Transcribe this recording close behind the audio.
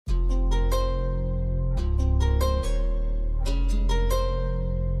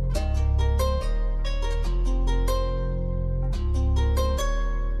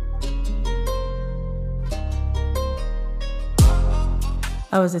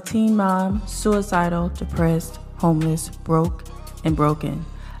I was a teen mom, suicidal, depressed, homeless, broke, and broken.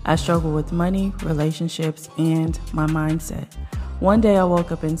 I struggled with money, relationships, and my mindset. One day I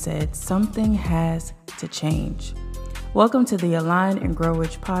woke up and said, something has to change. Welcome to the Align and Grow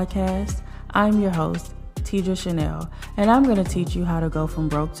Rich podcast. I'm your host, Tidra Chanel, and I'm going to teach you how to go from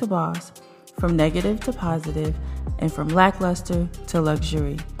broke to boss, from negative to positive, and from lackluster to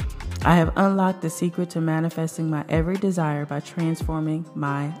luxury. I have unlocked the secret to manifesting my every desire by transforming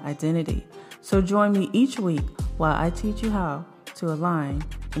my identity. So join me each week while I teach you how to align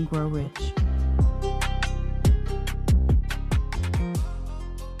and grow rich.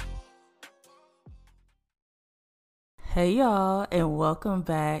 Hey y'all, and welcome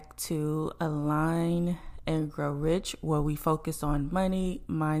back to Align and Grow Rich, where we focus on money,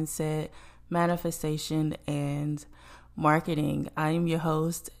 mindset, manifestation, and marketing. I am your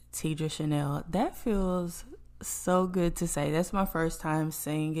host, Tidra Chanel. That feels so good to say. That's my first time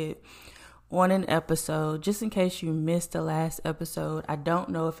saying it on an episode. Just in case you missed the last episode, I don't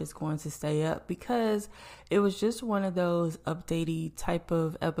know if it's going to stay up because it was just one of those updatey type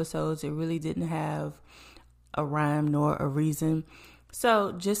of episodes. It really didn't have a rhyme nor a reason.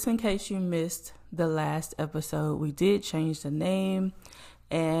 So just in case you missed the last episode, we did change the name,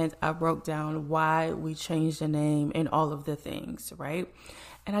 and I broke down why we changed the name and all of the things, right?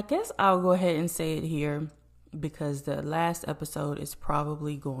 And I guess I'll go ahead and say it here because the last episode is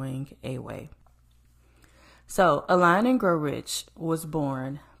probably going away. So Align and Grow Rich was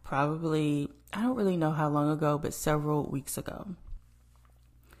born probably, I don't really know how long ago, but several weeks ago.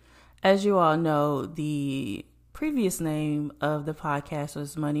 As you all know, the previous name of the podcast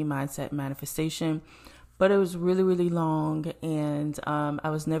was Money, Mindset, Manifestation, but it was really, really long, and I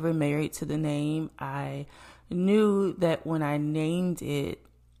was never married to the name. I knew that when I named it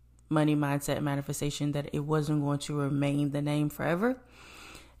Money, Mindset, Manifestation, that it wasn't going to remain the name forever.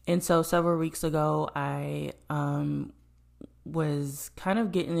 And so several weeks ago, I was kind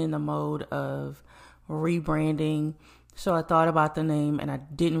of getting in the mode of rebranding. So I thought about the name and I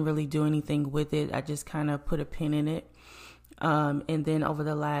didn't really do anything with it. I just kind of put a pin in it. And then over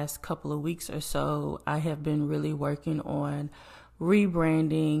the last couple of weeks or so, I have been really working on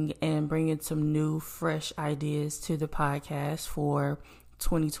rebranding and bringing some new, fresh ideas to the podcast for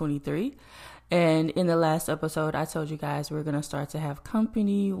 2023. And in the last episode, I told you guys we're going to start to have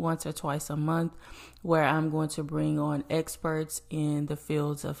company once or twice a month, where I'm going to bring on experts in the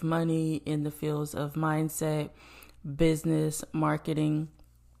fields of money, in the fields of mindset, business, marketing,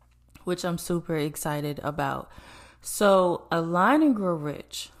 which I'm super excited about. So Align and Grow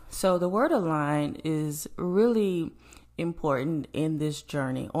Rich. So the word align is really important in this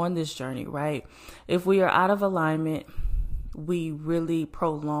journey, on this journey, right? If we are out of alignment, we really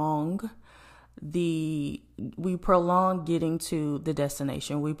prolong getting to the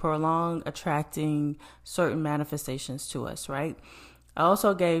destination. We prolong attracting certain manifestations to us, right? I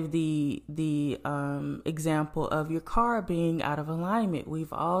also gave the example of your car being out of alignment.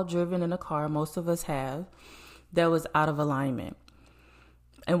 We've all driven in a car, most of us have, that was out of alignment.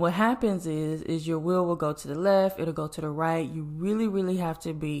 And what happens is your wheel will go to the left, it'll go to the right. You really, really have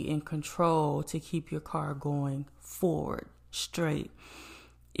to be in control to keep your car going forward, straight.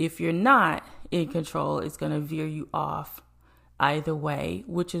 If you're not in control, it's going to veer you off either way,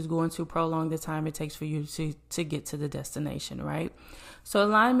 which is going to prolong the time it takes for you to get to the destination, right? So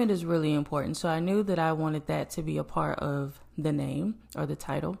alignment is really important. So I knew that I wanted that to be a part of the name or the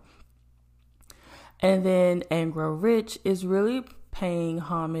title. And then And Grow Rich is really paying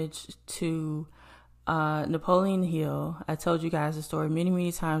homage to Napoleon Hill. I told you guys the story many,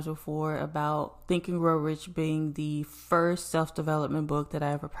 many times before about Think and Grow Rich being the first self-development book that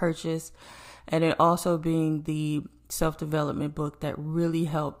I ever purchased, and it also being the self-development book that really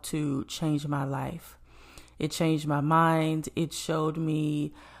helped to change my life. It changed my mind. It showed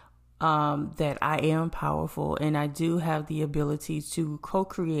me that I am powerful and I do have the ability to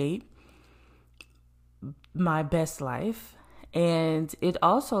co-create my best life. And it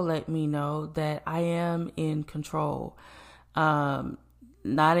also let me know that I am in control. Not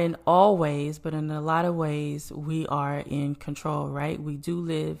in all ways, but in a lot of ways, we are in control, right? We do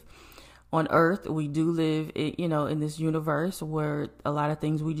live on Earth. We do live, in this universe where a lot of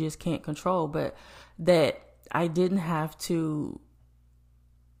things we just can't control, but that I didn't have to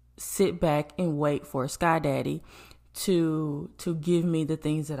sit back and wait for a Sky Daddy to give me the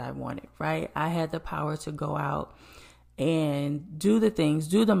things that I wanted, right? I had the power to go out and do the things,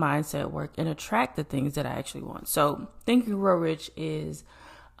 do the mindset work, and attract the things that I actually want. So Think and Grow Rich is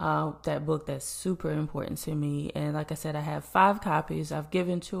that book that's super important to me. And like I said, I have 5 copies. I've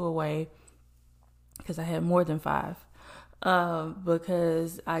given 2 away because I had more than 5.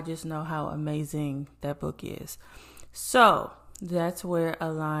 because I just know how amazing that book is. So that's where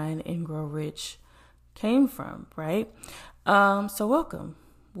Align and Grow Rich came from, right? So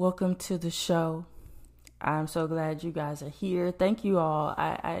welcome to the show. I'm so glad you guys are here. Thank you all.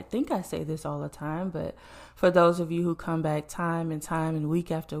 I think I say this all the time, but for those of you who come back time and week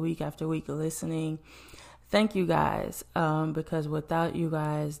after week after week listening, thank you guys. Because without you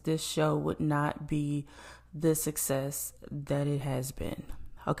guys, this show would not be the success that it has been.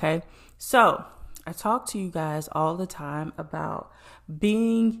 Okay. So I talk to you guys all the time about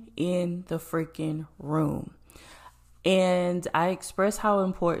being in the freaking room. And I express how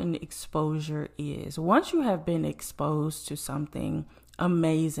important exposure is. Once you have been exposed to something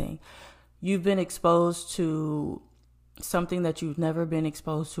amazing, you've been exposed to something that you've never been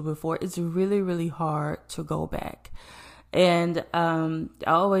exposed to before, it's really, really hard to go back. And I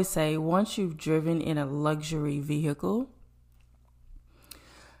always say, once you've driven in a luxury vehicle,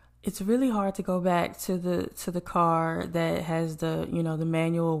 it's really hard to go back to the car that has the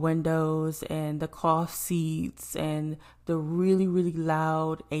manual windows and the cloth seats and the really, really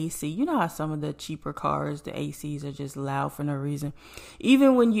loud AC. You know how some of the cheaper cars, the ACs are just loud for no reason.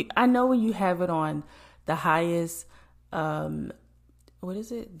 Even when you have it on the highest, what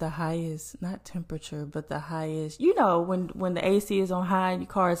is it? The highest, not temperature, but the highest, when the AC is on high and your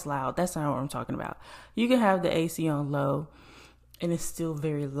car is loud. That's not what I'm talking about. You can have the AC on low and it's still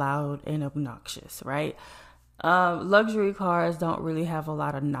very loud and obnoxious, right? Luxury cars don't really have a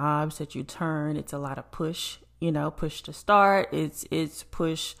lot of knobs that you turn. It's a lot of push, push to start. It's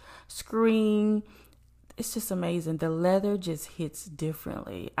push screen. It's just amazing. The leather just hits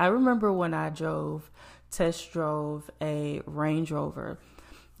differently. I remember when I test drove a Range Rover.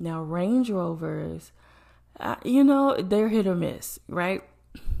 Now, Range Rovers, they're hit or miss, right?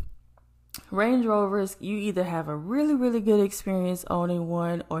 Range Rovers, you either have a really, really good experience owning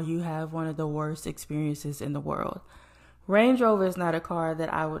one or you have one of the worst experiences in the world. Range Rover is not a car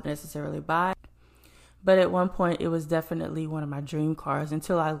that I would necessarily buy, but at one point it was definitely one of my dream cars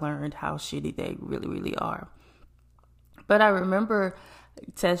until I learned how shitty they really, really are. But I remember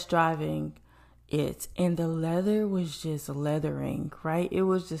test driving it and the leather was just leathering, right? It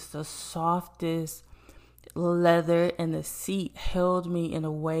was just the softest leather and the seat held me in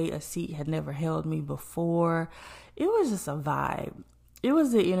a way a seat had never held me before. It was just a vibe. It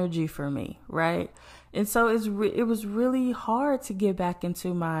was the energy for me, right? And so it was really hard to get back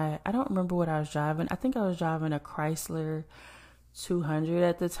into I don't remember what I was driving. I think I was driving a Chrysler 200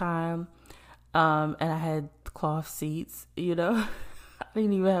 at the time. And I had cloth seats, I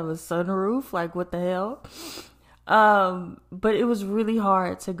didn't even have a sunroof. Like, what the hell? But it was really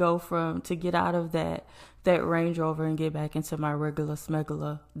hard to get out of that Range Rover and get back into my regular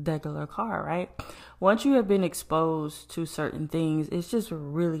degular car, right? Once you have been exposed to certain things, it's just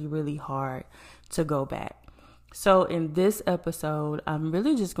really, really hard to go back. So in this episode, I'm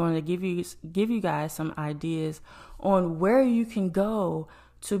really just going to give you guys some ideas on where you can go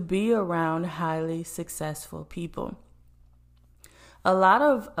to be around highly successful people. A lot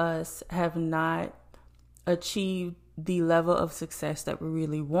of us have not achieved the level of success that we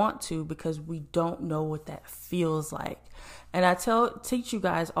really want to because we don't know what that feels like. And I teach you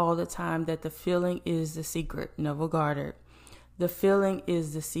guys all the time that the feeling is the secret. Neville Goddard. The feeling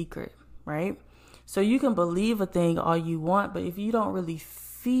is the secret, right? So you can believe a thing all you want, but if you don't really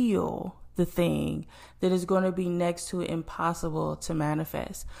feel the thing, that is going to be next to impossible to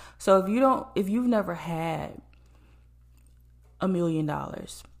manifest. So if you've never had $1 million,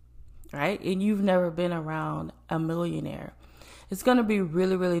 right? And you've never been around a millionaire, it's going to be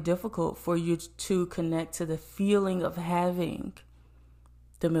really, really difficult for you to connect to the feeling of having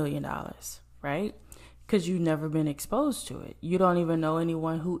the $1 million, right? Because you've never been exposed to it. You don't even know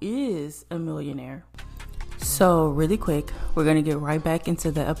anyone who is a millionaire. So really quick, we're going to get right back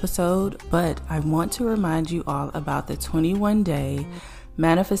into the episode, but I want to remind you all about the 21-day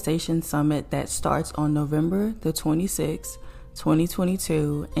manifestation summit that starts on November the 26th,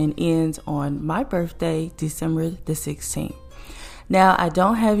 2022 and ends on my birthday, December the 16th. Now, I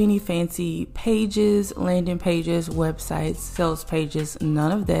don't have any fancy pages, landing pages, websites, sales pages,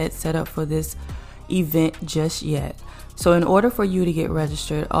 none of that set up for this event just yet. So in order for you to get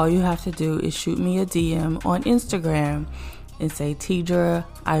registered, all you have to do is shoot me a DM on Instagram and say, Tidra,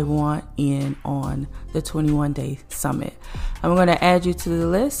 I want in on the 21-day summit. I'm going to add you to the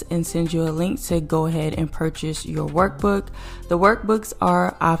list and send you a link to go ahead and purchase your workbook. The workbooks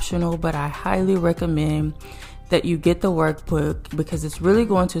are optional, but I highly recommend that you get the workbook because it's really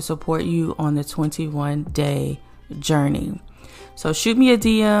going to support you on the 21-day journey. So shoot me a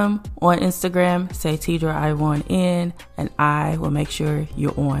DM on Instagram, say Tidra I want in, and I will make sure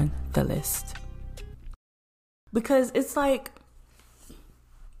you're on the list. Because it's like,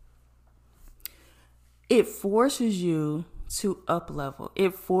 it forces you to up level.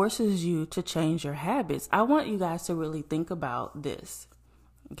 It forces you to change your habits. I want you guys to really think about this.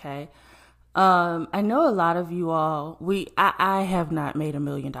 Okay. I know a lot of you all, I have not made $1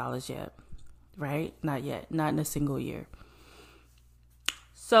 million yet, right? Not yet, not in a single year.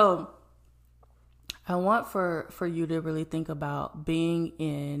 So I want for you to really think about being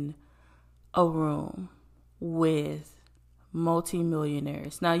in a room with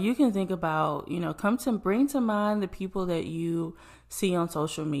multimillionaires. Now you can think about, bring to mind the people that you see on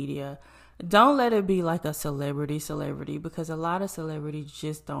social media. Don't let it be like a celebrity, because a lot of celebrities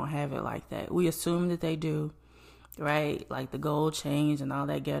just don't have it like that. We assume that they do, right? Like the gold chains and all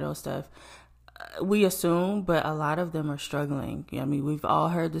that ghetto stuff. We assume, but a lot of them are struggling. I mean, we've all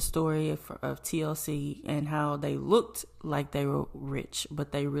heard the story of TLC and how they looked like they were rich,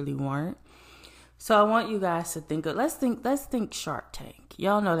 but they really weren't. So I want you guys to think of, let's think Shark Tank.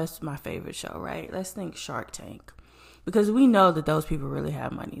 Y'all know that's my favorite show, right? Let's think Shark Tank, because we know that those people really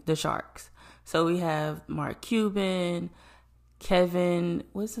have money, the sharks. So we have Mark Cuban, Kevin,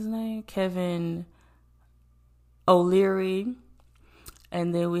 what's his name? Kevin O'Leary.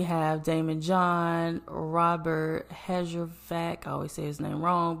 And then we have Damon John, Robert Hedgervac, I always say his name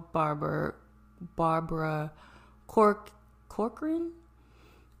wrong, Barbara Corcoran.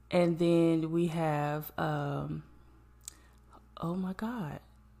 And then we have, oh my God,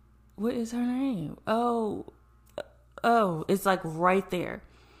 what is her name? Oh, it's like right there.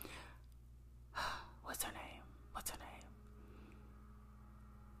 What's her name?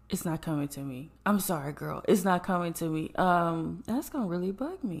 It's not coming to me. I'm sorry, girl. It's not coming to me. That's going to really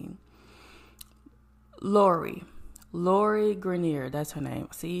bug me. Lori Greiner, that's her name.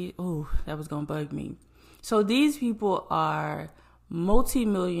 See, that was going to bug me. So these people are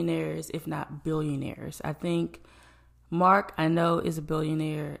multimillionaires, if not billionaires. I think Mark, I know, is a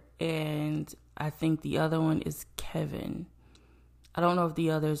billionaire, and I think the other one is Kevin. I don't know if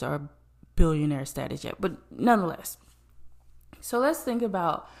the others are billionaire status yet, but nonetheless. So let's think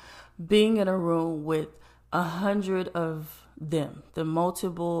about being in a room with 100 of them, the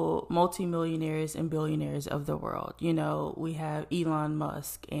multimillionaires and billionaires of the world. We have Elon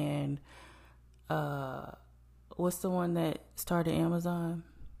Musk and what's the one that started Amazon?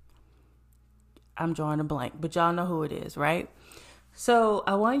 I'm drawing a blank, but y'all know who it is, right? So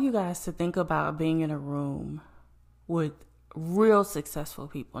I want you guys to think about being in a room with real successful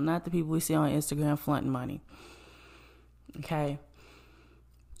people, not the people we see on Instagram flaunting money. Okay.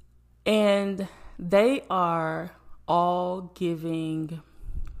 And they are all giving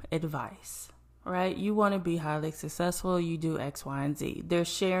advice, right? You want to be highly successful, you do X, Y, and Z. They're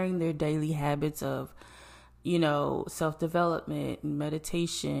sharing their daily habits of, self-development and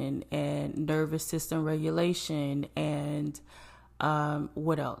meditation and nervous system regulation and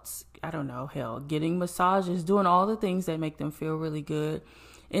what else? I don't know, getting massages, doing all the things that make them feel really good,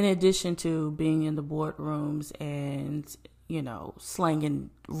 in addition to being in the boardrooms and, slanging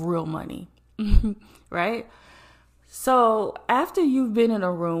real money, right? So after you've been in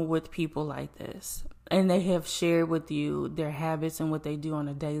a room with people like this and they have shared with you their habits and what they do on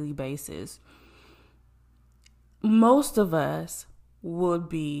a daily basis, most of us would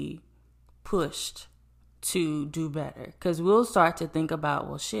be pushed to do better, because we'll start to think about,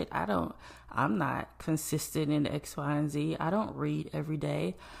 well, shit, I'm not consistent in X, Y, and Z. I don't read every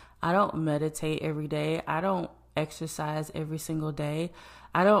day. I don't meditate every day. I don't exercise every single day.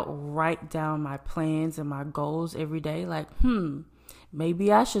 I don't write down my plans and my goals every day. Like,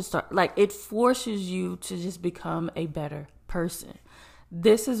 maybe I should start. Like, it forces you to just become a better person.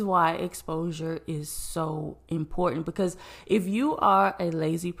 This is why exposure is so important, because if you are a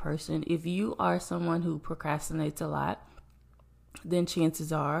lazy person, if you are someone who procrastinates a lot, then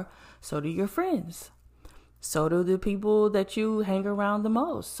chances are so do your friends. So do the people that you hang around the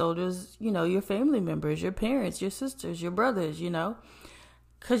most. So does, your family members, your parents, your sisters, your brothers,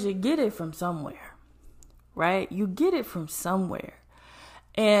 because you get it from somewhere, right? You get it from somewhere.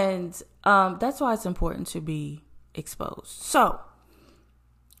 And that's why it's important to be exposed. So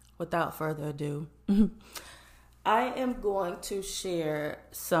without further ado, I am going to share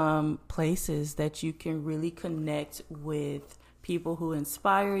some places that you can really connect with people who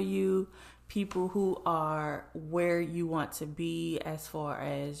inspire you, people who are where you want to be as far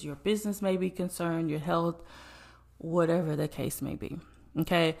as your business may be concerned, your health, whatever the case may be.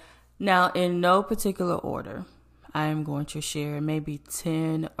 Okay. Now, in no particular order, I am going to share maybe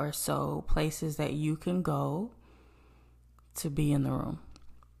 10 or so places that you can go to be in the room,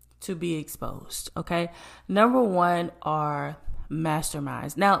 to be exposed. Okay. Number one are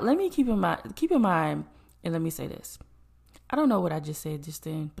masterminds. Now, let me keep in mind, and let me say this. I don't know what I just said just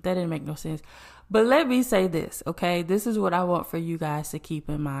then, but that didn't make no sense. But let me say this, okay? This is what I want for you guys to keep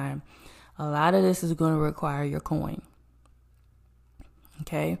in mind. A lot of this is going to require your coin,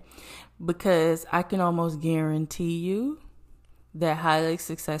 okay? Because I can almost guarantee you that highly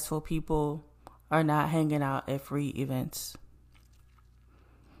successful people are not hanging out at free events.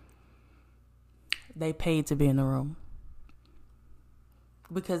 They paid to be in the room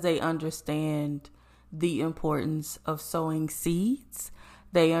because they understand the importance of sowing seeds.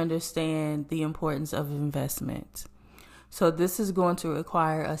 They understand the importance of investment. So this is going to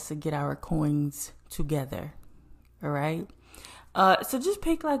require us to get our coins together. All right. So just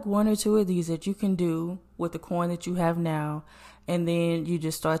pick like one or two of these that you can do with the coin that you have now. And then you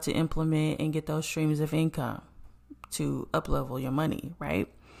just start to implement and get those streams of income to up-level your money, right?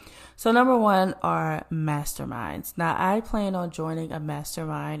 So number one are masterminds. Now, I plan on joining a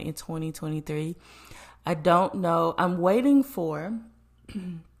mastermind in 2023. I don't know. I'm waiting for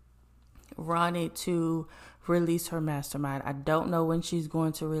Ronnie to release her mastermind. I don't know when she's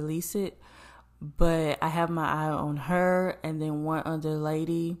going to release it, but I have my eye on her and then one other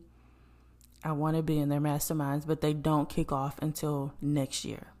lady. I want to be in their masterminds, but they don't kick off until next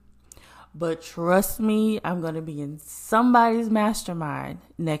year. But trust me, I'm going to be in somebody's mastermind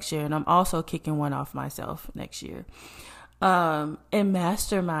next year, and I'm also kicking one off myself next year. And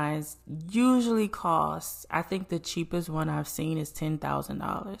masterminds usually cost, I think the cheapest one I've seen is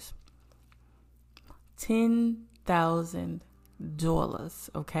 $10,000. $10,000,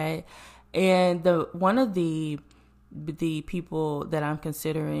 okay? And one of the people that I'm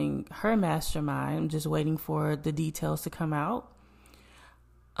considering her mastermind, I'm just waiting for the details to come out.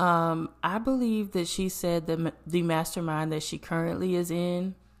 I believe that she said that the mastermind that she currently is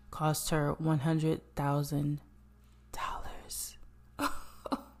in cost her $100,000.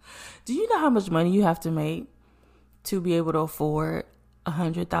 Do you know how much money you have to make to be able to afford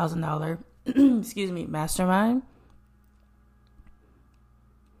 $100,000 mastermind?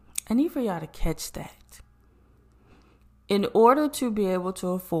 I need for y'all to catch that. In order to be able to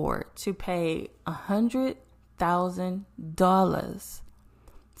afford to pay $100,000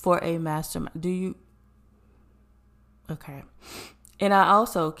 for a mastermind, okay. And I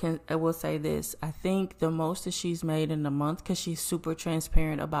also I will say this. I think the most that she's made in a month, because she's super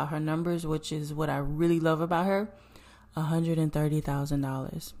transparent about her numbers, which is what I really love about her,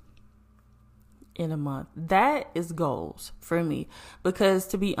 $130,000 in a month. That is goals for me. Because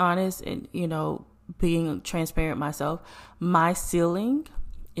to be honest, and being transparent myself, my ceiling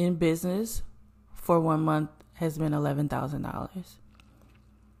in business for 1 month has been $11,000.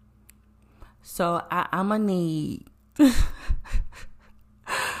 So I'm going to need...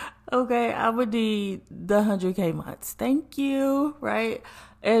 Okay, I would need the 100K months. Thank you, right?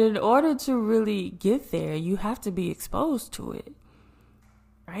 And in order to really get there, you have to be exposed to it,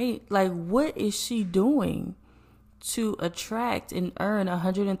 right? Like, what is she doing to attract and earn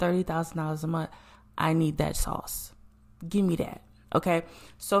 $130,000 a month? I need that sauce. Give me that, okay?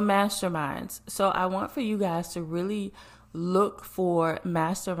 So masterminds. So I want for you guys to really look for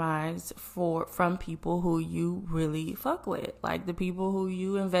masterminds from people who you really fuck with, like the people who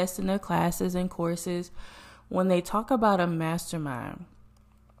you invest in their classes and courses. When they talk about a mastermind,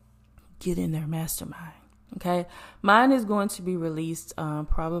 get in their mastermind, okay? Mine is going to be released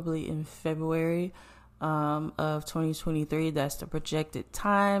probably in February of 2023. That's the projected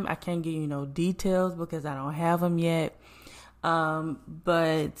time. I can't give you no details because I don't have them yet.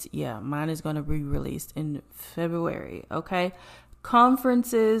 But yeah, mine is going to be released in February. Okay.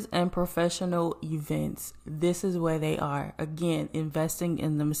 Conferences and professional events. This is where they are. Again, investing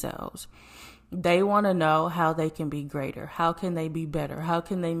in themselves. They want to know how they can be greater. How can they be better? How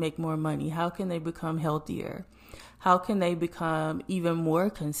can they make more money? How can they become healthier? How can they become even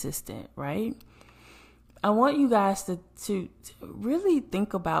more consistent? Right? I want you guys to really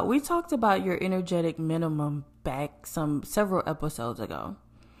think about, we talked about your energetic minimum back several episodes ago.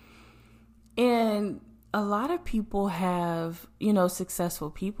 And a lot of people have,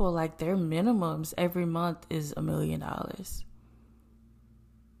 successful people, like their minimums every month is $1 million.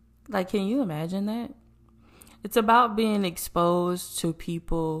 Like, can you imagine that? It's about being exposed to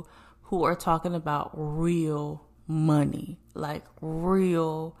people who are talking about real money, like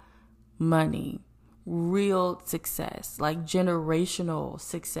real money. Real success, like generational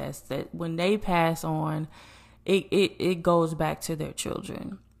success, that when they pass on, it goes back to their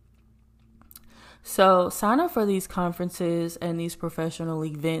children. So sign up for these conferences and these professional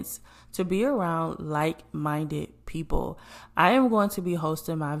events to be around like-minded people. I am going to be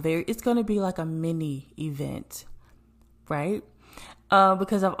hosting it's going to be like a mini event, right?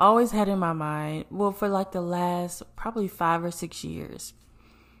 Because I've always had in my mind, well, for like the last probably 5 or 6 years,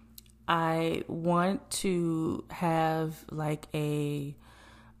 I want to have like a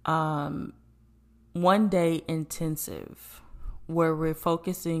 1-day intensive where we're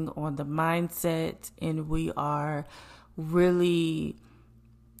focusing on the mindset and we are really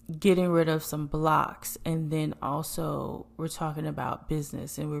getting rid of some blocks. And then also we're talking about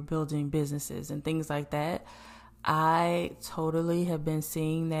business and we're building businesses and things like that. I totally have been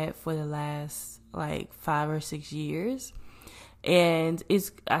seeing that for the last like 5 or 6 years. And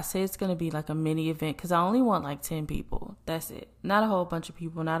I say it's going to be like a mini event because I only want like 10 people. That's it. Not a whole bunch of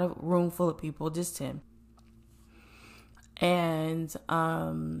people, not a room full of people, just 10. And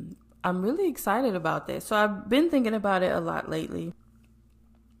I'm really excited about that. So I've been thinking about it a lot lately.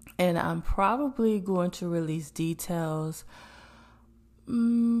 And I'm probably going to release details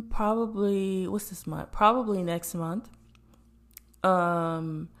probably, what's this month? Probably next month.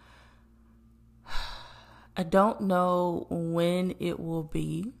 I don't know when it will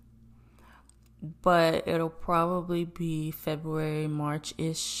be, but it'll probably be February,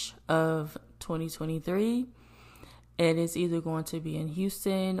 March-ish of 2023. And it's either going to be in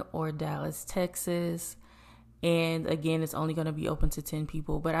Houston or Dallas, Texas. And again, it's only going to be open to 10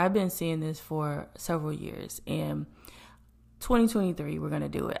 people. But I've been seeing this for several years. And 2023, we're going to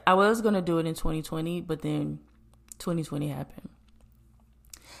do it. I was going to do it in 2020, but then 2020 happened.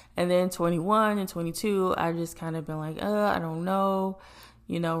 And then 21 and 22, I just kind of been like, I don't know.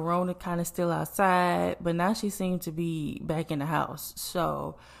 You know, Rona kind of still outside, but now she seemed to be back in the house.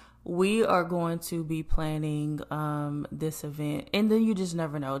 So we are going to be planning this event. And then you just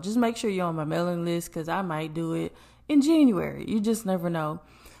never know. Just make sure you're on my mailing list because I might do it in January. You just never know.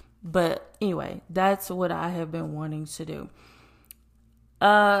 But anyway, that's what I have been wanting to do.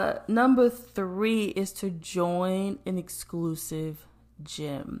 Number 3 is to join an exclusive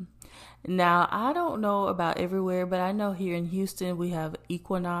gym. Now, I don't know about everywhere, but I know here in Houston we have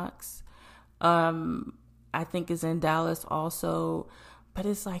Equinox. I think it's in Dallas also, but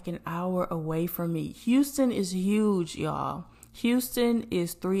it's like an hour away from me. Houston is huge, y'all. Houston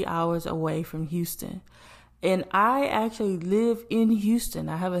is 3 hours away from Houston. And I actually live in Houston.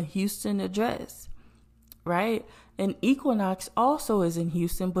 I have a Houston address, right? And Equinox also is in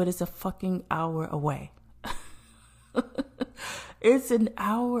Houston, but it's a fucking hour away. It's an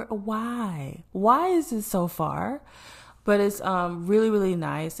hour. Why? Why is it so far? But it's really, really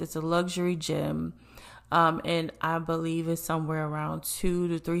nice. It's a luxury gym. And I believe it's somewhere around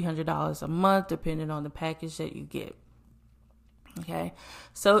 $200 to $300 a month, depending on the package that you get. Okay.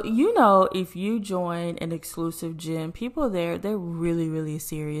 So, you know, if you join an exclusive gym, people there, they're really, really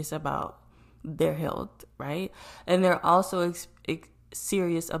serious about their health, right? And they're also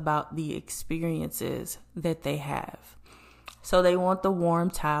serious about the experiences that they have. So they want the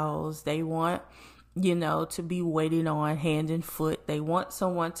warm towels. They want, you know, to be waiting on hand and foot. They want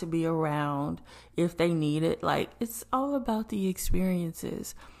someone to be around if they need it. Like, it's all about the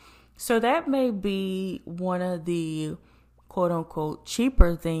experiences. So that may be one of the quote unquote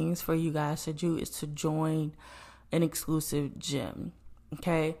cheaper things for you guys to do, is to join an exclusive gym.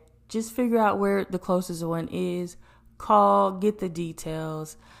 Okay. Just figure out where the closest one is, call, get the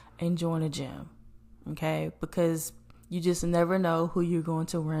details, and join a gym. Okay. Because you just never know who you're going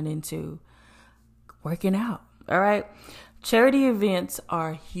to run into working out. All right. Charity events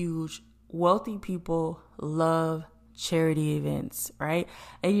are huge. Wealthy people love charity events, right?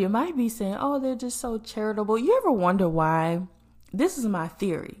 And you might be saying, oh, they're just so charitable. You ever wonder why? This is my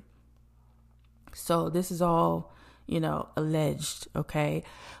theory. So this is all, you know, alleged. Okay.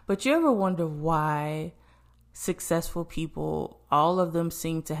 But you ever wonder why successful people, all of them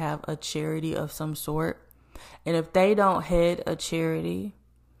seem to have a charity of some sort? And if they don't head a charity,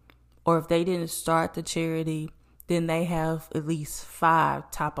 or if they didn't start the charity, then they have at least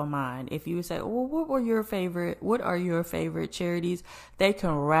 5 top of mind. If you say, well, what are your favorite charities? They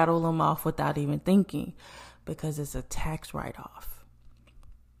can rattle them off without even thinking, because it's a tax write-off.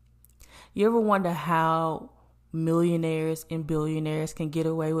 You ever wonder how millionaires and billionaires can get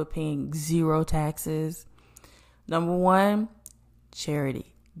away with paying 0 taxes? Number 1, charity.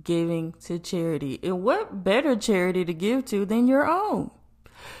 Giving to charity. And what better charity to give to than your own?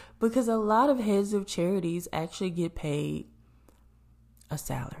 Because a lot of heads of charities actually get paid a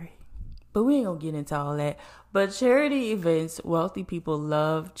salary. But we ain't gonna get into all that. But charity events, wealthy people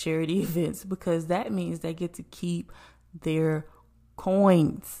love charity events because that means they get to keep their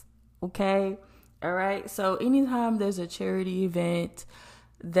coins. Okay? All right. So anytime there's a charity event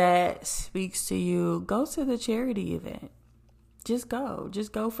that speaks to you, go to the charity event. Just go.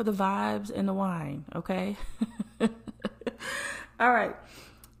 Just go for the vibes and the wine. Okay. All right.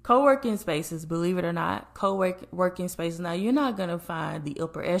 Co-working spaces, believe it or not, co-working spaces. Now, you're not going to find the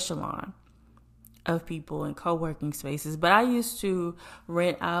upper echelon of people in co-working spaces, but I used to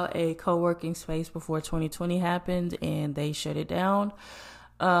rent out a co-working space before 2020 happened and they shut it down.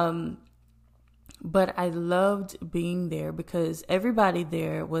 But I loved being there because everybody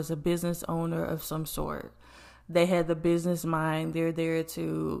there was a business owner of some sort. They had the business mind. They're there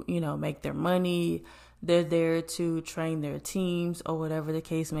to, make their money. They're there to train their teams or whatever the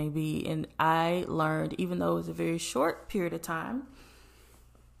case may be. And I learned, even though it was a very short period of time,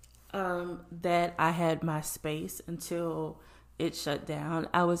 that I had my space until it shut down.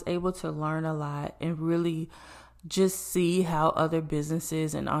 I was able to learn a lot and really just see how other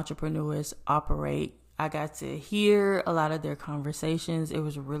businesses and entrepreneurs operate. I got to hear a lot of their conversations. It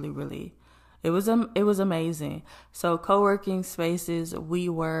was really, it was amazing. So co-working spaces,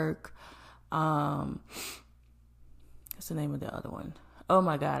 WeWork, what's the name of the other one? Oh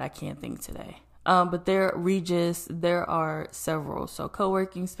my God, I can't think today. But there are several. So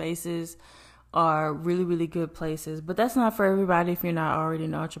co-working spaces are really good places, but that's not for everybody if you're not already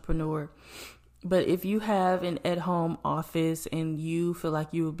an entrepreneur. But if you have an at-home office and you feel like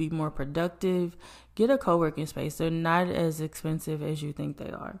you would be more productive, get a co-working space. They're not as expensive as you think they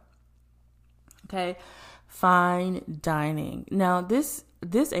are. Okay. Fine dining. Now, this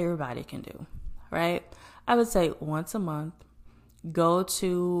everybody can do, right? I would say once a month, go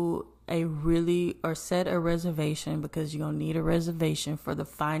to set a reservation, because you're going to need a reservation for the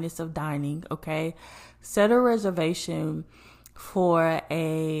finest of dining. Okay. Set a reservation for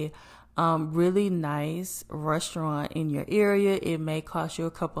a really nice restaurant in your area. It may cost you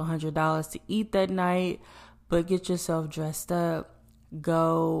a couple $100 to eat that night, but get yourself dressed up.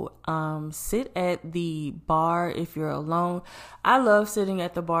 Go sit at the bar if you're alone. I love sitting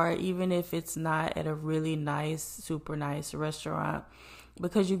at the bar, even if it's not at a really nice, super nice restaurant,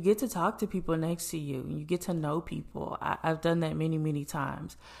 because you get to talk to people next to you. You get to know people. I've done that many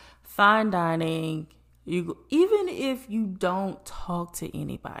times. Fine dining, even if you don't talk to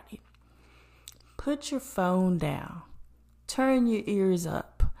anybody, put your phone down, turn your ears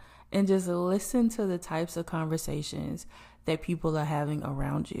up, and just listen to the types of conversations that people are having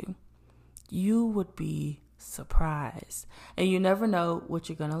around you. You would be surprised. And you never know what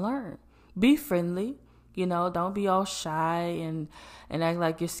you're going to learn. Be friendly. Don't be all shy and act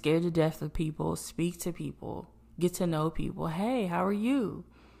like you're scared to death of people. Speak to people. Get to know people. Hey, how are you?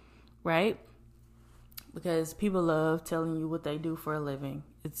 Right? Because people love telling you what they do for a living.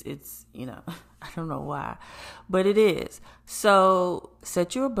 It's I don't know why, but it is. So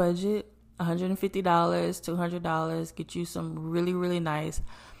set you a budget, $150, $200, get you some really nice,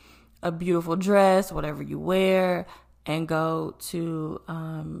 a beautiful dress, whatever you wear, and go to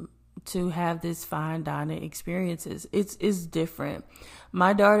have this fine dining experiences. It's different.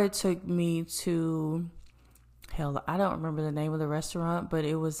 My daughter took me to, I don't remember the name of the restaurant, but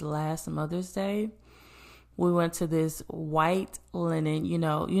it was last Mother's Day. We went to this white linen,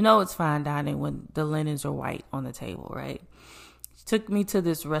 it's fine dining when the linens are white on the table, right? She took me to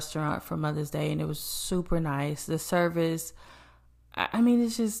this restaurant for Mother's Day, and it was super nice. The service,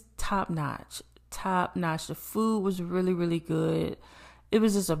 it's just top notch. The food was really good. It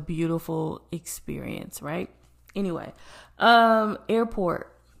was just a beautiful experience, right? Anyway,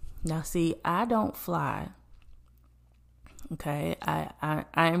 airport. Now, see, I don't fly. Okay, I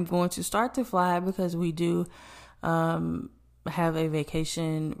am going to start to fly because we do have a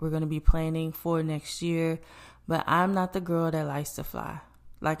vacation we're going to be planning for next year, but I'm not the girl that likes to fly.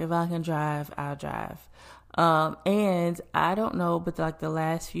 Like, if I can drive, I'll drive. And I don't know, but like the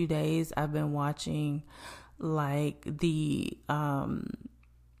last few days I've been watching like the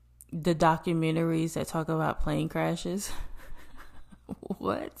documentaries that talk about plane crashes.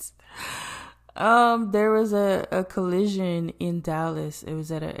 What? There was a collision in Dallas. It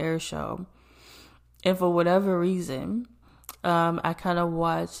was at an air show. And for whatever reason, I kind of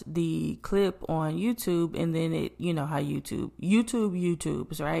watched the clip on YouTube, and then it, how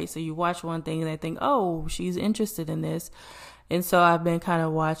YouTube's, right? So you watch one thing and they think, oh, she's interested in this. And so I've been kind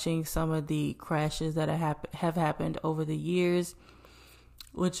of watching some of the crashes that have happened over the years,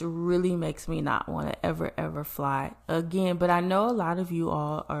 which really makes me not want to ever fly again. But I know a lot of you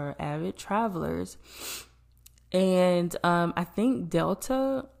all are avid travelers. And I think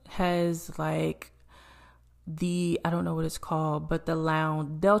Delta has like I don't know what it's called, but the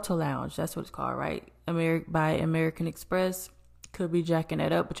Delta Lounge, that's what it's called, right? By American Express. Could be jacking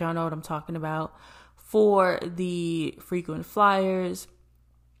it up, but y'all know what I'm talking about. For the frequent flyers,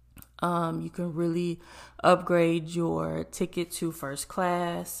 you can really upgrade your ticket to first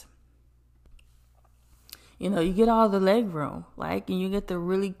class. You get all the leg room, and you get the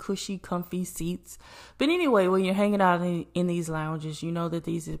really cushy, comfy seats. But anyway, when you're hanging out in these lounges, you know that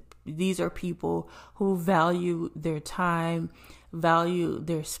these are people who value their time, value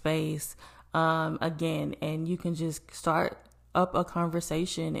their space, again, and you can just start up a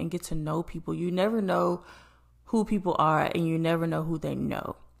conversation and get to know people. You never know who people are, and you never know who they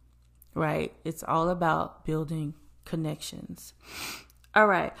know, right? It's all about building connections. All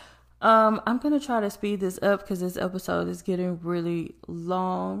right. I'm going to try to speed this up because this episode is getting really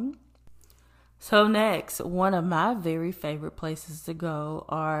long. So next, one of my very favorite places to go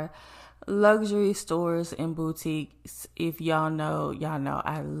are luxury stores and boutiques. If y'all know,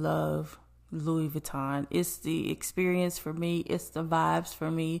 I love Louis Vuitton. It's the experience for me. It's the vibes for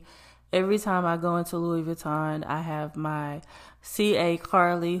me. Every time I go into Louis Vuitton, I have my CA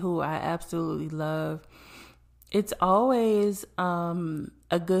Carly, who I absolutely love. It's always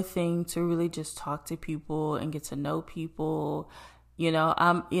a good thing to really just talk to people and get to know people.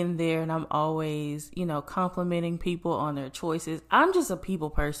 I'm in there and I'm always, complimenting people on their choices. I'm just a people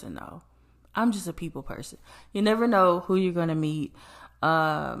person, though. You never know who you're going to meet.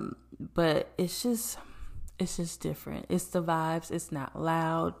 But it's just different. It's the vibes. It's not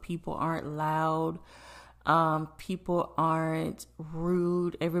loud. People aren't loud. People aren't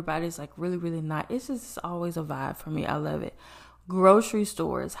rude. Everybody's really, really nice. It's just always a vibe for me. I love it. Grocery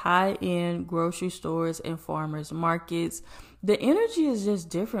stores, high-end grocery stores and farmers markets. The energy is just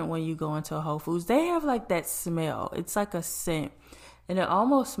different when you go into a Whole Foods. They have that smell. It's like a scent, and it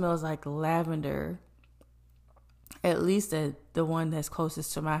almost smells like lavender, at least the one that's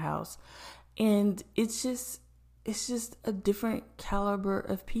closest to my house. And it's just a different caliber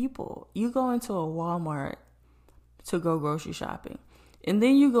of people. You go into a Walmart to go grocery shopping, and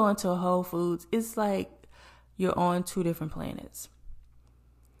then you go into a Whole Foods. It's like you're on two different planets.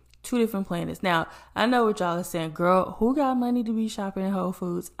 Now, I know what y'all are saying, girl, who got money to be shopping in Whole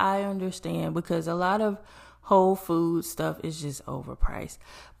Foods? I understand, because a lot of Whole Foods stuff is just overpriced.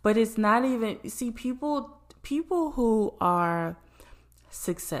 But it's not even, people who are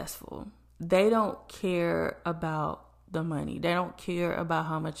successful, they don't care about the money. They don't care about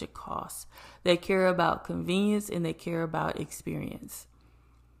how much it costs. They care about convenience, and they care about experience.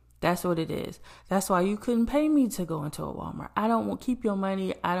 That's what it is. That's why you couldn't pay me to go into a Walmart. I don't want, keep your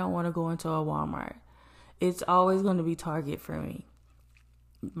money. I don't want to go into a Walmart. It's always going to be Target for me.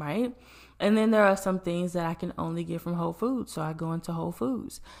 Right? And then there are some things that I can only get from Whole Foods. So I go into Whole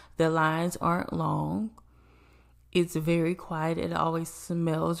Foods. The lines aren't long. It's very quiet. It always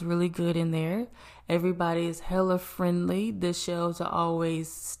smells really good in there. Everybody is hella friendly. The shelves are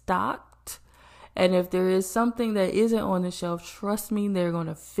always stocked. And if there is something that isn't on the shelf, trust me, they're going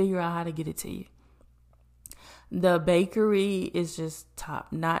to figure out how to get it to you. The bakery is just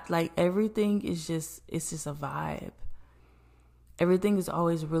top. Not everything is it's just a vibe. Everything is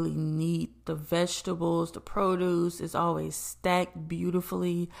always really neat. The vegetables, the produce is always stacked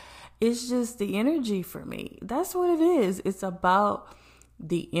beautifully. It's just the energy for me. That's what it is. It's about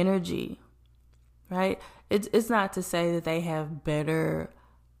the energy, right? It's not to say that they have better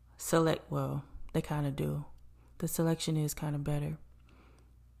well, they kind of do. The selection is kind of better.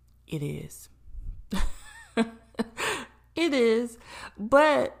 It is. It is.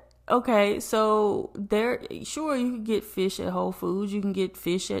 But, okay, so sure, you can get fish at Whole Foods. You can get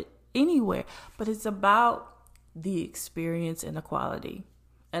fish at anywhere. But it's about the experience and the quality.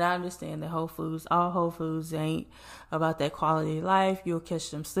 And I understand that all Whole Foods ain't about that quality of life. You'll catch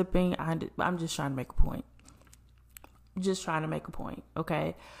them slipping. I'm just trying to make a point.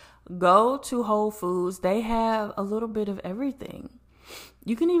 Okay? Go to Whole Foods. They have a little bit of everything.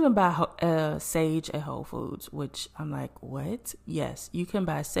 You can even buy sage at Whole Foods, which I'm like, what? Yes, you can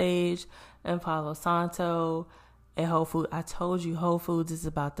buy sage and Palo Santo at Whole Foods. I told you Whole Foods is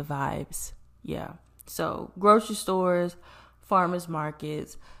about the vibes. Yeah. So grocery stores, farmers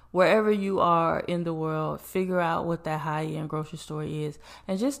markets, wherever you are in the world, figure out what that high-end grocery store is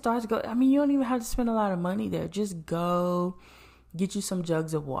and just start to go. I mean, you don't even have to spend a lot of money there. Just go. Get you some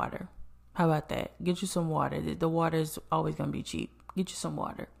jugs of water. How about that? Get you some water. The water is always going to be cheap. Get you some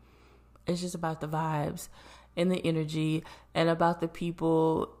water. It's just about the vibes and the energy and about the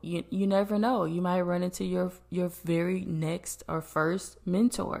people. You never know. You might run into your very next or first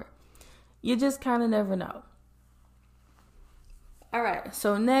mentor. You just kind of never know. All right.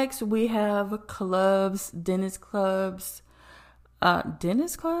 So next we have clubs, tennis clubs,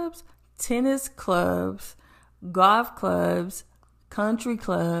 golf clubs, country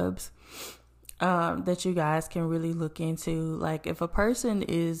clubs that you guys can really look into. Like if a person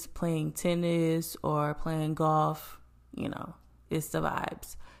is playing tennis or playing golf, it's the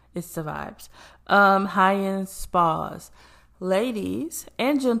vibes. It's the vibes. High-end spas. Ladies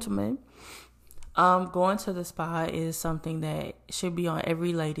and gentlemen, going to the spa is something that should be on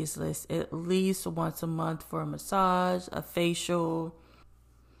every lady's list at least once a month for a massage, a facial.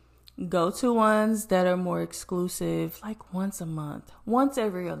 Go to ones that are more exclusive, like once a month, once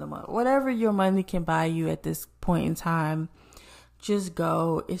every other month, whatever your money can buy you at this point in time. Just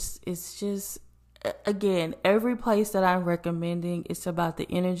go. It's just, again, every place that I'm recommending, it's about the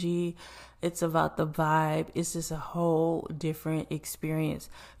energy. It's about the vibe. It's just a whole different experience.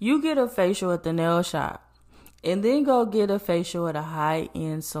 You get a facial at the nail shop and then go get a facial at a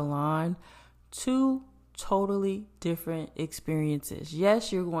high-end salon. Two totally different experiences.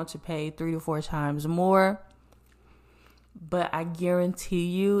 Yes, you're going to pay 3 to 4 times more, but I guarantee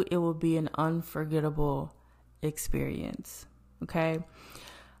you it will be an unforgettable experience. Okay.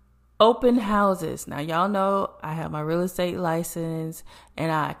 Open houses. Now, y'all know I have my real estate license,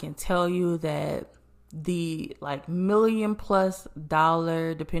 and I can tell you that the $1 million+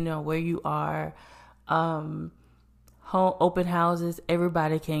 depending on where you are, home open houses,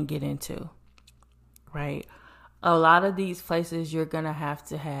 everybody can get into, right? A lot of these places you're going to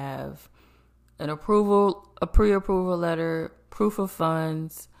have an approval, a pre-approval letter, proof of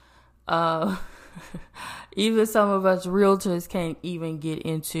funds. Even some of us realtors can't even get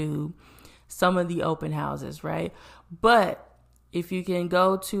into some of the open houses, right? But if you can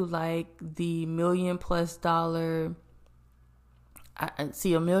go to the $1 million+ I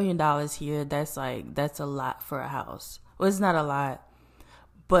see $1 million here. That's a lot for a house. Well, it's not a lot,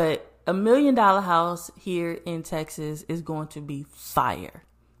 but $1 million house here in Texas is going to be fire.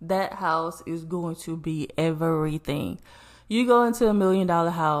 That house is going to be everything. You go into $1 million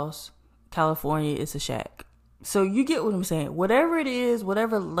house, California, it's a shack. So you get what I'm saying. Whatever it is,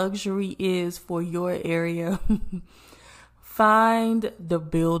 whatever luxury is for your area, find the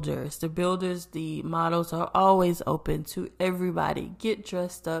builders. The builders, the models are always open to everybody. Get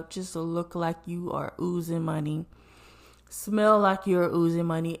dressed up just to look like you are oozing money. Smell like you're oozing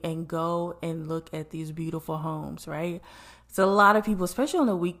money, and go and look at these beautiful homes, right? So a lot of people, especially on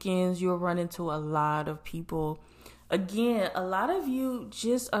the weekends, you'll run into a lot of people. Again, a lot of you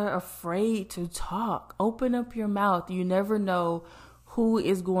just are afraid to talk. Open up your mouth. You never know who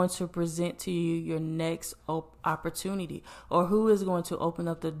is going to present to you your next opportunity, or who is going to open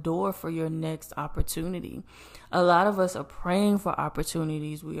up the door for your next opportunity. A lot of us are praying for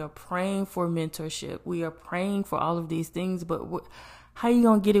opportunities. We are praying for mentorship. We are praying for all of these things, but how you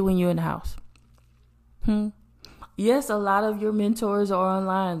going to get it when you're in the house? Yes, a lot of your mentors are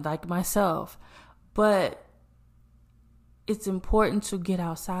online, like myself, but it's important to get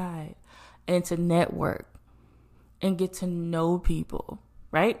outside and to network and get to know people,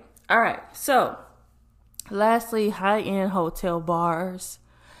 right? All right. So lastly, high-end hotel bars.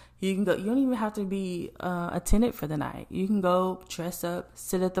 You can go. You don't even have to be a tenant for the night. You can go dress up,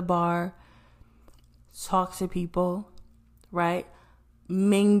 sit at the bar, talk to people, right?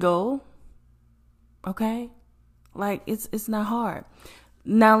 Mingle. Okay? It's not hard.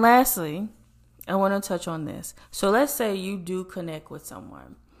 Now, lastly, I want to touch on this. So let's say you do connect with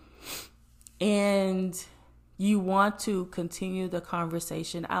someone and you want to continue the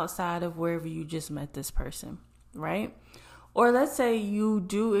conversation outside of wherever you just met this person, right? Or let's say you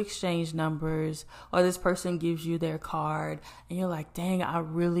do exchange numbers, or this person gives you their card and you're like, dang, I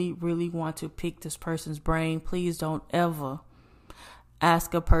really, really want to pick this person's brain. Please don't ever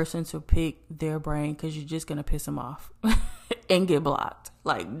ask a person to pick their brain, because you're just going to piss them off and get blocked.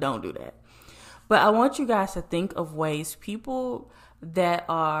 Don't do that. But I want you guys to think of ways, people that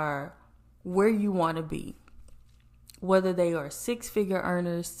are where you want to be, whether they are 6-figure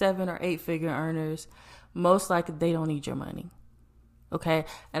earners, 7 or 8-figure earners, most likely they don't need your money. Okay.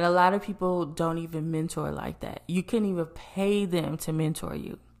 And a lot of people don't even mentor like that. You can't even pay them to mentor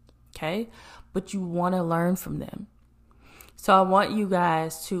you. Okay. But you want to learn from them. So I want you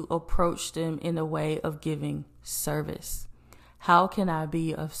guys to approach them in a way of giving service. How can I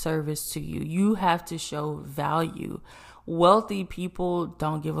be of service to you? You have to show value. Wealthy people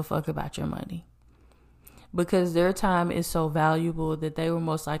don't give a fuck about your money, because their time is so valuable that they will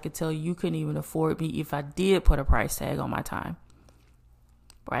most likely tell you couldn't even afford me if I did put a price tag on my time,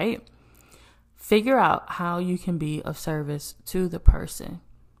 right? Figure out how you can be of service to the person,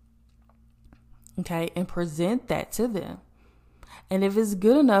 okay? And present that to them. And if it's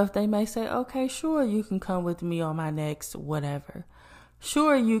good enough, they may say, okay, sure, you can come with me on my next whatever.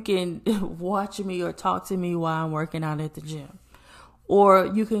 Sure, you can watch me or talk to me while I'm working out at the gym. Or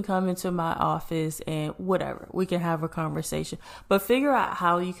you can come into my office and whatever, we can have a conversation. But figure out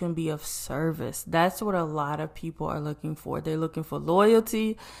how you can be of service. That's what a lot of people are looking for. They're looking for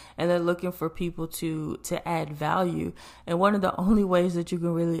loyalty, and they're looking for people to add value. And one of the only ways that you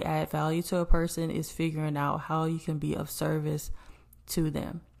can really add value to a person is figuring out how you can be of service to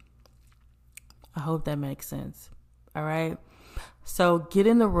them. I hope that makes sense. All right. So get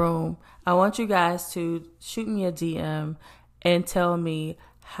in the room. I want you guys to shoot me a DM and tell me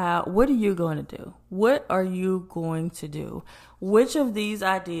what are you going to do? What are you going to do? Which of these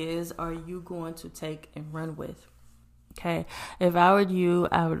ideas are you going to take and run with? Okay. If I were you,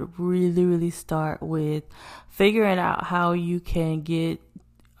 I would really, really start with figuring out how you can get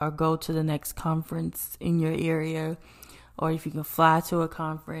or go to the next conference in your area, or if you can fly to a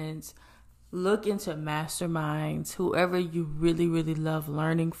conference. Look into masterminds, whoever you really, really love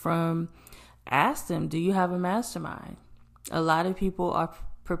learning from. Ask them, do you have a mastermind? A lot of people are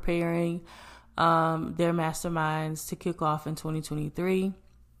preparing their masterminds to kick off in 2023.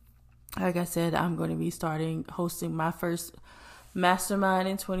 Like I said, I'm going to be hosting my first mastermind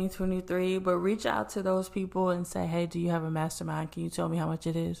in 2023. But reach out to those people and say, hey, do you have a mastermind? Can you tell me how much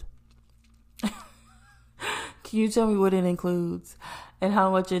it is? Can you tell me what it includes and how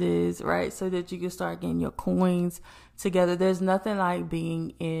much it is, right? So that you can start getting your coins together. There's nothing like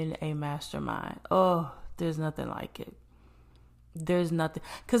being in a mastermind. Oh, there's nothing like it. There's nothing.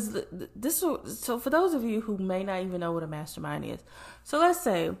 Because so for those of you who may not even know what a mastermind is. So let's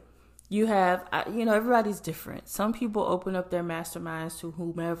say you have, everybody's different. Some people open up their masterminds to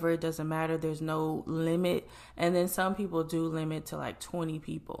whomever. It doesn't matter. There's no limit. And then some people do limit to like 20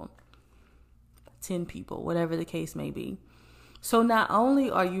 people. 10 people, whatever the case may be. So not only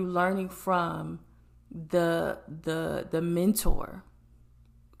are you learning from the mentor,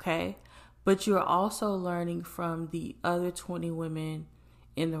 okay, but you're also learning from the other 20 women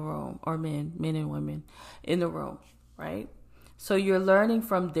in the room, or men and women in the room, right? So you're learning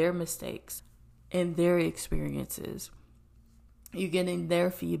from their mistakes and their experiences. You're getting their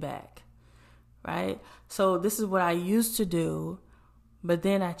feedback, right? So this is what I used to do, but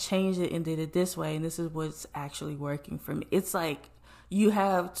then I changed it and did it this way. And this is what's actually working for me. It's like you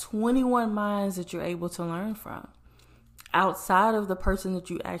have 21 minds that you're able to learn from outside of the person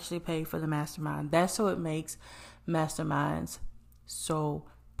that you actually pay for the mastermind. That's what makes masterminds so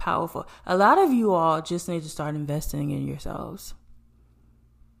powerful. A lot of you all just need to start investing in yourselves.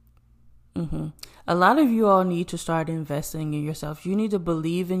 A lot of you all need to start investing in yourself. You need to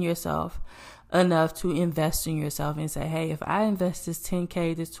believe in yourself enough to invest in yourself and say, hey, if I invest this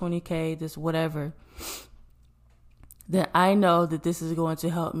 10K, this 20K, this whatever, then I know that this is going to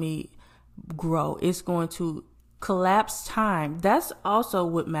help me grow. It's going to collapse time. That's also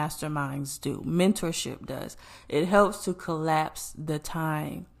what masterminds do. Mentorship does. It helps to collapse the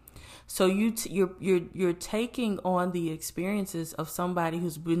time. So you're taking on the experiences of somebody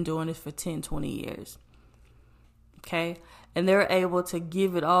who's been doing it for 10, 20 years. Okay? And they're able to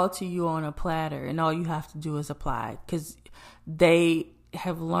give it all to you on a platter, and all you have to do is apply, because they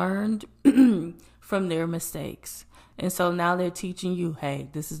have learned from their mistakes. And so now they're teaching you, hey,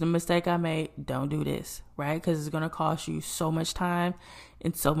 this is the mistake I made. Don't do this, right? Because it's going to cost you so much time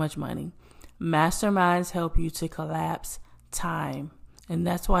and so much money. Masterminds help you to collapse time. And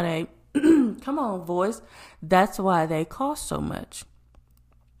that's why they, come on, voice. That's why they cost so much.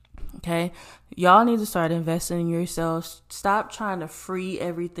 Okay, y'all need to start investing in yourselves. Stop trying to free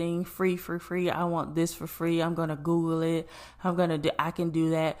everything, free for free. I want this for free. I'm going to Google it. I can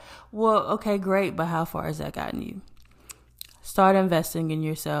do that. Well, okay, great. But how far has that gotten you? Start investing in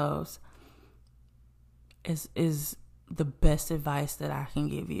yourselves is the best advice that I can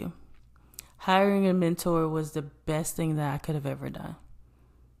give you. Hiring a mentor was the best thing that I could have ever done.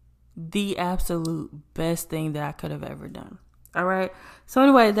 The absolute best thing that I could have ever done. All right. So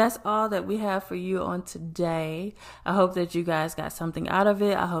anyway, that's all that we have for you on today. I hope that you guys got something out of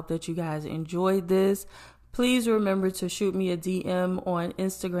it. I hope that you guys enjoyed this. Please remember to shoot me a DM on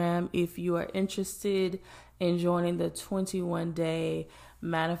Instagram if you are interested in joining the 21-day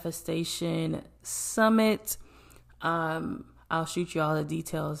manifestation summit. I'll shoot you all the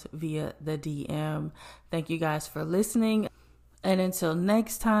details via the DM. Thank you guys for listening. And until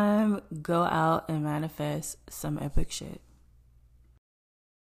next time, go out and manifest some epic shit.